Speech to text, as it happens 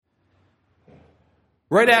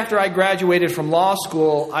Right after I graduated from law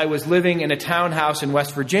school, I was living in a townhouse in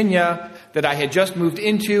West Virginia that I had just moved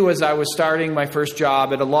into as I was starting my first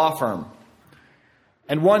job at a law firm.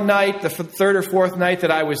 And one night, the third or fourth night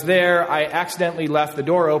that I was there, I accidentally left the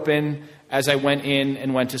door open as I went in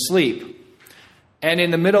and went to sleep. And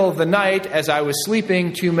in the middle of the night, as I was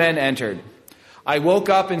sleeping, two men entered. I woke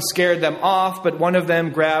up and scared them off, but one of them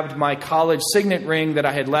grabbed my college signet ring that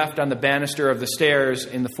I had left on the banister of the stairs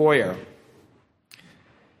in the foyer.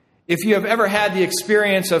 If you have ever had the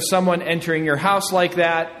experience of someone entering your house like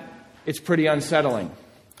that, it's pretty unsettling.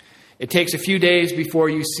 It takes a few days before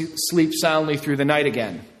you sleep soundly through the night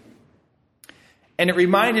again. And it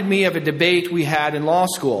reminded me of a debate we had in law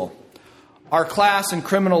school. Our class in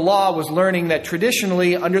criminal law was learning that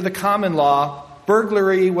traditionally, under the common law,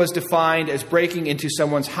 burglary was defined as breaking into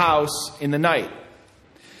someone's house in the night.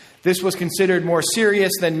 This was considered more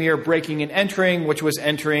serious than mere breaking and entering, which was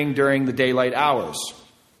entering during the daylight hours.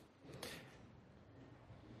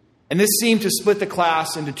 And this seemed to split the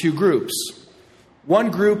class into two groups. One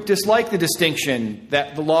group disliked the distinction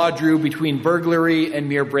that the law drew between burglary and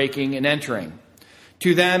mere breaking and entering.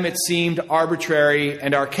 To them, it seemed arbitrary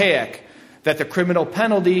and archaic that the criminal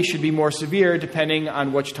penalty should be more severe depending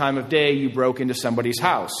on which time of day you broke into somebody's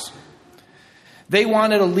house. They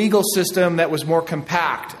wanted a legal system that was more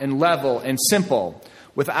compact and level and simple,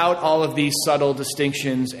 without all of these subtle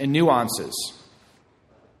distinctions and nuances.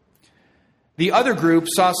 The other group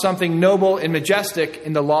saw something noble and majestic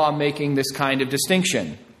in the law making this kind of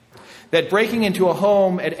distinction. That breaking into a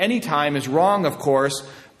home at any time is wrong, of course,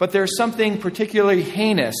 but there's something particularly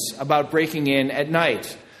heinous about breaking in at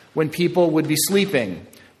night, when people would be sleeping,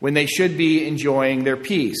 when they should be enjoying their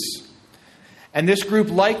peace. And this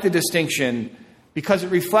group liked the distinction because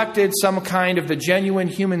it reflected some kind of the genuine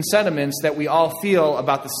human sentiments that we all feel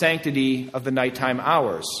about the sanctity of the nighttime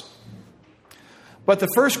hours. But the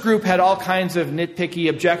first group had all kinds of nitpicky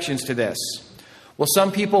objections to this. Well,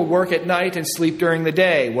 some people work at night and sleep during the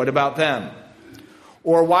day. What about them?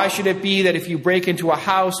 Or why should it be that if you break into a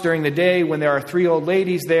house during the day when there are three old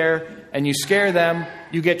ladies there and you scare them,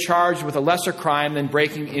 you get charged with a lesser crime than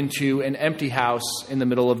breaking into an empty house in the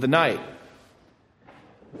middle of the night?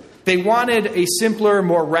 They wanted a simpler,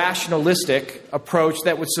 more rationalistic approach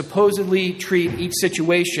that would supposedly treat each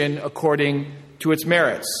situation according to its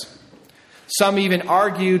merits. Some even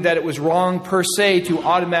argued that it was wrong per se to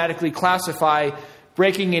automatically classify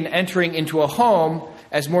breaking and entering into a home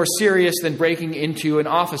as more serious than breaking into an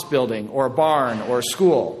office building or a barn or a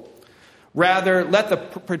school. Rather, let the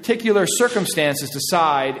particular circumstances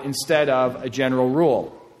decide instead of a general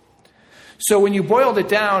rule. So when you boiled it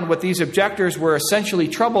down, what these objectors were essentially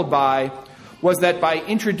troubled by was that by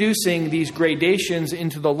introducing these gradations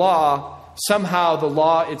into the law, somehow the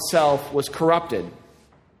law itself was corrupted.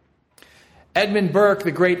 Edmund Burke,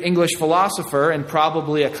 the great English philosopher and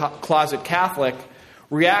probably a closet Catholic,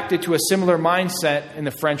 reacted to a similar mindset in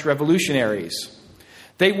the French revolutionaries.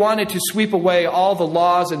 They wanted to sweep away all the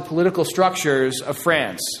laws and political structures of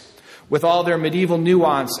France, with all their medieval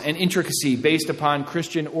nuance and intricacy based upon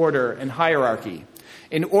Christian order and hierarchy,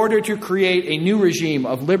 in order to create a new regime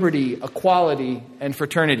of liberty, equality, and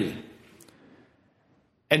fraternity.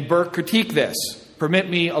 And Burke critiqued this. Permit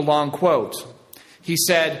me a long quote. He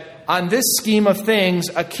said, "On this scheme of things,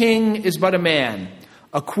 a king is but a man,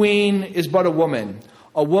 a queen is but a woman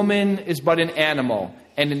is but an animal,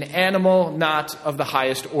 and an animal not of the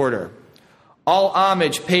highest order. All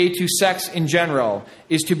homage paid to sex in general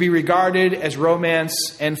is to be regarded as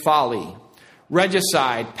romance and folly.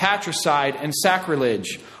 Regicide, patricide, and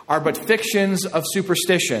sacrilege are but fictions of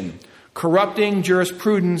superstition, corrupting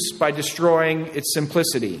jurisprudence by destroying its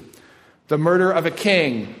simplicity. The murder of a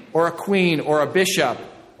king, or a queen, or a bishop,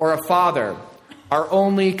 or a father are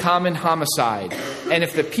only common homicide, and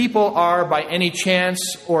if the people are by any chance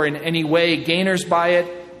or in any way gainers by it,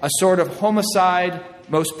 a sort of homicide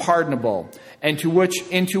most pardonable, and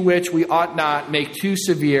into which we ought not make too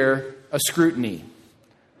severe a scrutiny."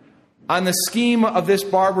 On the scheme of this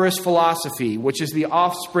barbarous philosophy, which is the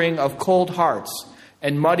offspring of cold hearts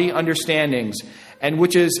and muddy understandings, and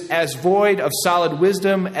which is as void of solid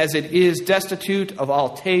wisdom as it is destitute of all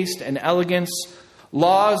taste and elegance,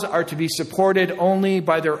 laws are to be supported only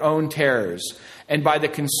by their own terrors and by the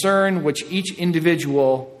concern which each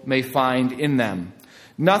individual may find in them.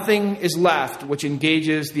 Nothing is left which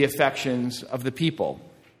engages the affections of the people.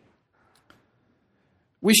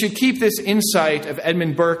 We should keep this insight of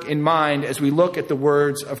Edmund Burke in mind as we look at the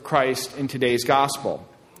words of Christ in today's gospel.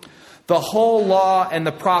 The whole law and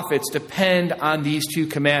the prophets depend on these two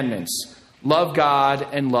commandments: love God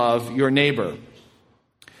and love your neighbor.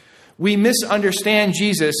 We misunderstand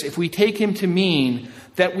Jesus if we take him to mean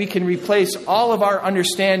that we can replace all of our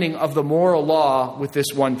understanding of the moral law with this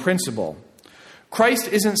one principle. Christ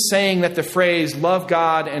isn't saying that the phrase, love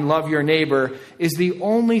God and love your neighbor, is the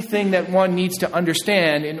only thing that one needs to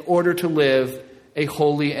understand in order to live a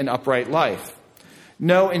holy and upright life.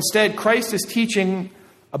 No, instead, Christ is teaching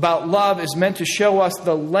about love is meant to show us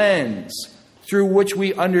the lens through which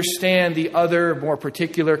we understand the other, more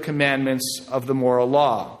particular commandments of the moral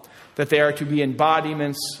law, that they are to be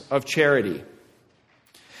embodiments of charity.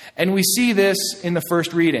 And we see this in the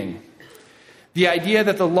first reading. The idea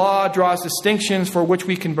that the law draws distinctions for which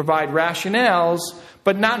we can provide rationales,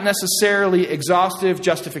 but not necessarily exhaustive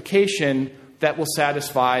justification that will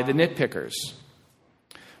satisfy the nitpickers.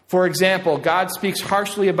 For example, God speaks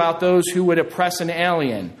harshly about those who would oppress an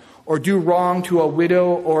alien, or do wrong to a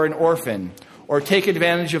widow or an orphan, or take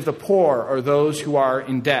advantage of the poor or those who are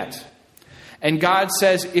in debt. And God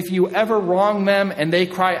says, if you ever wrong them and they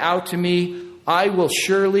cry out to me, I will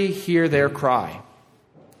surely hear their cry.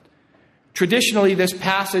 Traditionally, this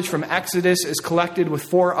passage from Exodus is collected with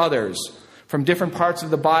 4 others from different parts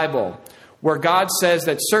of the Bible, where God says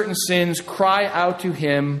that certain sins cry out to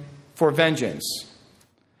him for vengeance.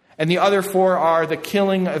 And the other 4 are the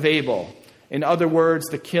killing of Abel, in other words,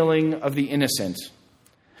 the killing of the innocent,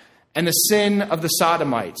 and the sin of the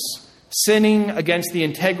Sodomites, sinning against the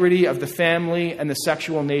integrity of the family and the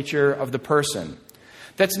sexual nature of the person.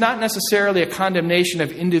 That's not necessarily a condemnation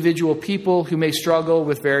of individual people who may struggle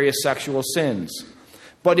with various sexual sins,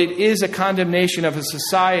 but it is a condemnation of a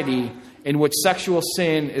society in which sexual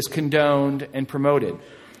sin is condoned and promoted.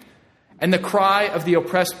 And the cry of the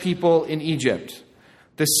oppressed people in Egypt,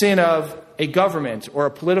 the sin of a government or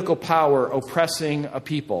a political power oppressing a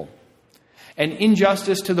people, and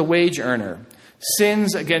injustice to the wage earner,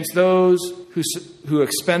 sins against those who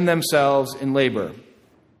expend themselves in labor.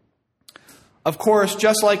 Of course,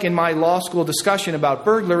 just like in my law school discussion about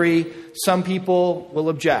burglary, some people will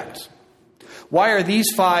object. Why are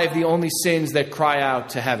these 5 the only sins that cry out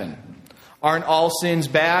to heaven? Aren't all sins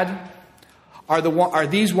bad? Are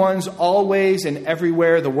these ones always and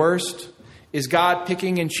everywhere the worst? Is God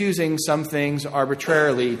picking and choosing some things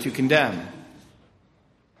arbitrarily to condemn?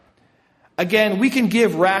 Again, we can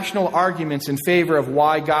give rational arguments in favor of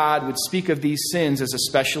why God would speak of these sins as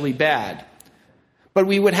especially bad. But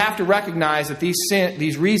we would have to recognize that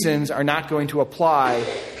these reasons are not going to apply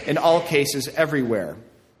in all cases everywhere.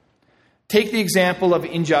 Take the example of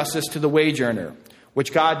injustice to the wage earner,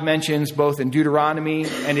 which God mentions both in Deuteronomy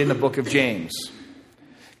and in the book of James.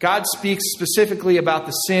 God speaks specifically about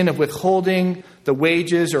the sin of withholding the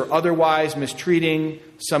wages or otherwise mistreating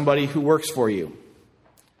somebody who works for you.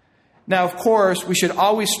 Now, of course, we should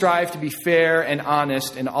always strive to be fair and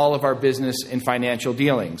honest in all of our business and financial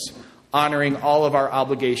dealings, honoring all of our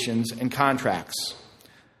obligations and contracts.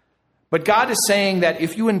 But God is saying that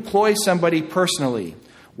if you employ somebody personally,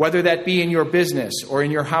 whether that be in your business or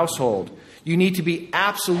in your household, you need to be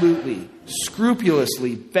absolutely,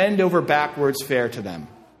 scrupulously, bend over backwards fair to them.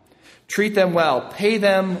 Treat them well. Pay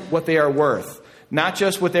them what they are worth, not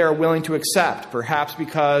just what they are willing to accept, perhaps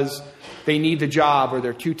because they need the job or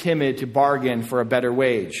they're too timid to bargain for a better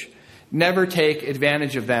wage. Never take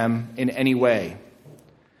advantage of them in any way.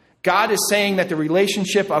 God is saying that the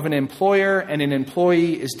relationship of an employer and an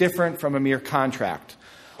employee is different from a mere contract,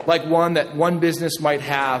 like one that one business might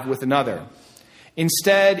have with another.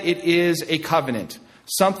 Instead, it is a covenant,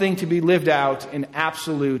 something to be lived out in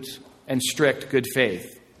absolute and strict good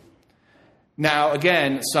faith. Now,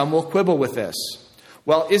 again, some will quibble with this.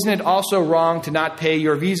 Well, isn't it also wrong to not pay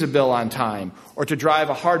your Visa bill on time or to drive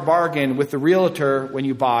a hard bargain with the realtor when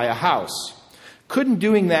you buy a house? Couldn't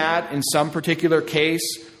doing that in some particular case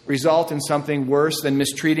result in something worse than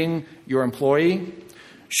mistreating your employee?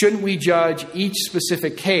 Shouldn't we judge each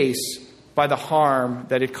specific case by the harm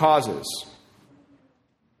that it causes?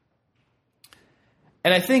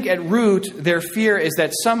 And I think at root, their fear is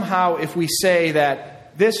that somehow if we say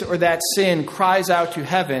that this or that sin cries out to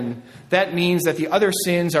heaven, that means that the other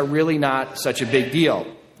sins are really not such a big deal.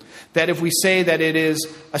 That if we say that it is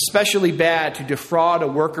especially bad to defraud a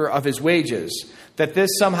worker of his wages, that this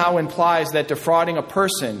somehow implies that defrauding a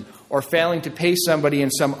person or failing to pay somebody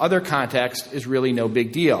in some other context is really no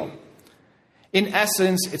big deal. In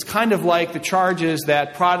essence, it's kind of like the charges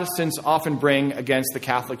that Protestants often bring against the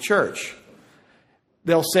Catholic Church.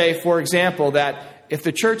 They'll say, for example, that if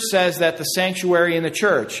the church says that the sanctuary in the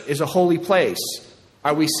church is a holy place,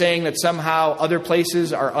 are we saying that somehow other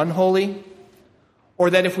places are unholy? Or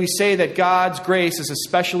that if we say that God's grace is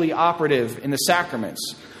especially operative in the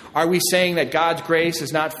sacraments, are we saying that God's grace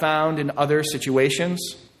is not found in other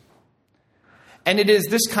situations? And it is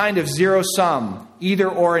this kind of zero-sum,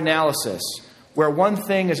 either-or analysis, where one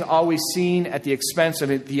thing is always seen at the expense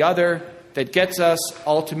of the other, that gets us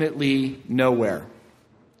ultimately nowhere.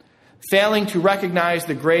 Failing to recognize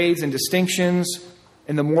the grades and distinctions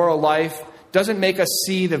in the moral life doesn't make us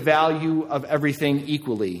see the value of everything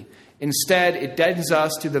equally. Instead, it deadens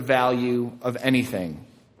us to the value of anything.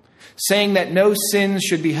 Saying that no sins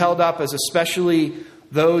should be held up as especially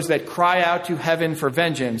those that cry out to heaven for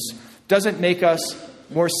vengeance doesn't make us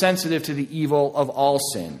more sensitive to the evil of all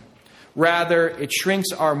sin. Rather, it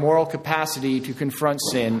shrinks our moral capacity to confront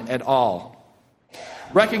sin at all.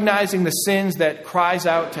 Recognizing the sins that cries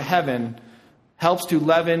out to heaven helps to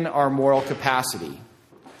leaven our moral capacity.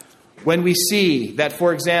 When we see that,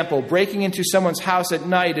 for example, breaking into someone's house at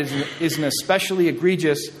night is an especially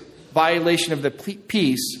egregious violation of the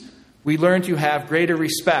peace, we learn to have greater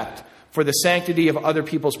respect for the sanctity of other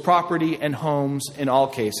people's property and homes in all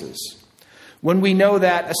cases. When we know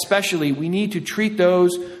that, especially, we need to treat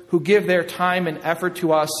those who give their time and effort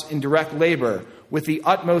to us in direct labor with the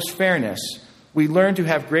utmost fairness, we learn to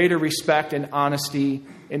have greater respect and honesty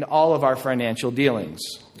in all of our financial dealings.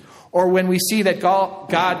 Or when we see that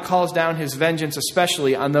God calls down his vengeance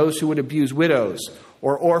especially on those who would abuse widows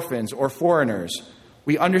or orphans or foreigners,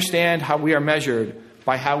 we understand how we are measured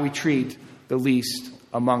by how we treat the least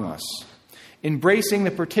among us. Embracing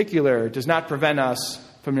the particular does not prevent us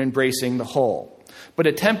from embracing the whole. But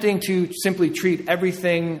attempting to simply treat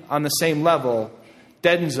everything on the same level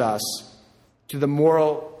deadens us to the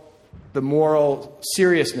moral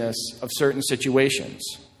seriousness of certain situations.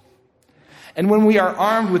 And when we are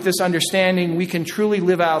armed with this understanding, we can truly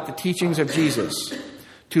live out the teachings of Jesus,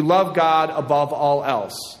 to love God above all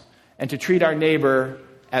else, and to treat our neighbor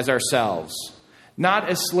as ourselves, not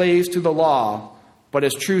as slaves to the law, but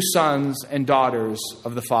as true sons and daughters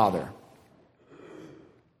of the Father.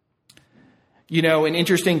 You know, an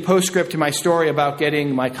interesting postscript to my story about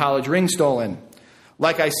getting my college ring stolen.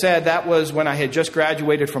 Like I said, that was when I had just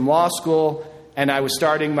graduated from law school and I was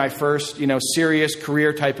starting my first, serious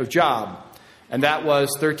career type of job. And that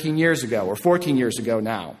was 13 years ago, or 14 years ago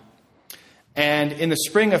now. And in the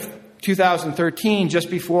spring of 2013, just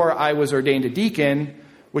before I was ordained a deacon,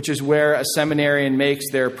 which is where a seminarian makes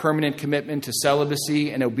their permanent commitment to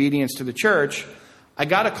celibacy and obedience to the church, I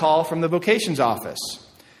got a call from the vocations office.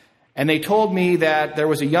 And they told me that there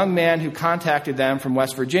was a young man who contacted them from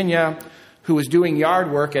West Virginia who was doing yard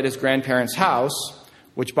work at his grandparents' house,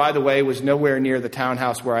 which, by the way, was nowhere near the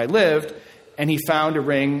townhouse where I lived, and he found a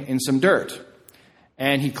ring in some dirt.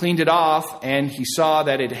 And he cleaned it off, and he saw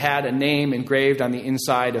that it had a name engraved on the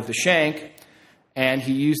inside of the shank, and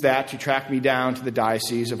he used that to track me down to the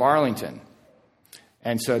Diocese of Arlington.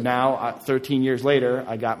 And so now, 13 years later,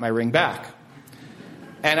 I got my ring back.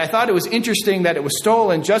 And I thought it was interesting that it was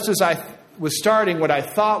stolen just as I was starting what I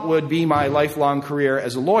thought would be my lifelong career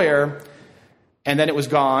as a lawyer, and then it was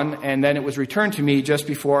gone, and then it was returned to me just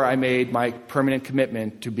before I made my permanent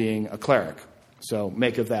commitment to being a cleric. So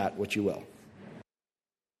make of that what you will.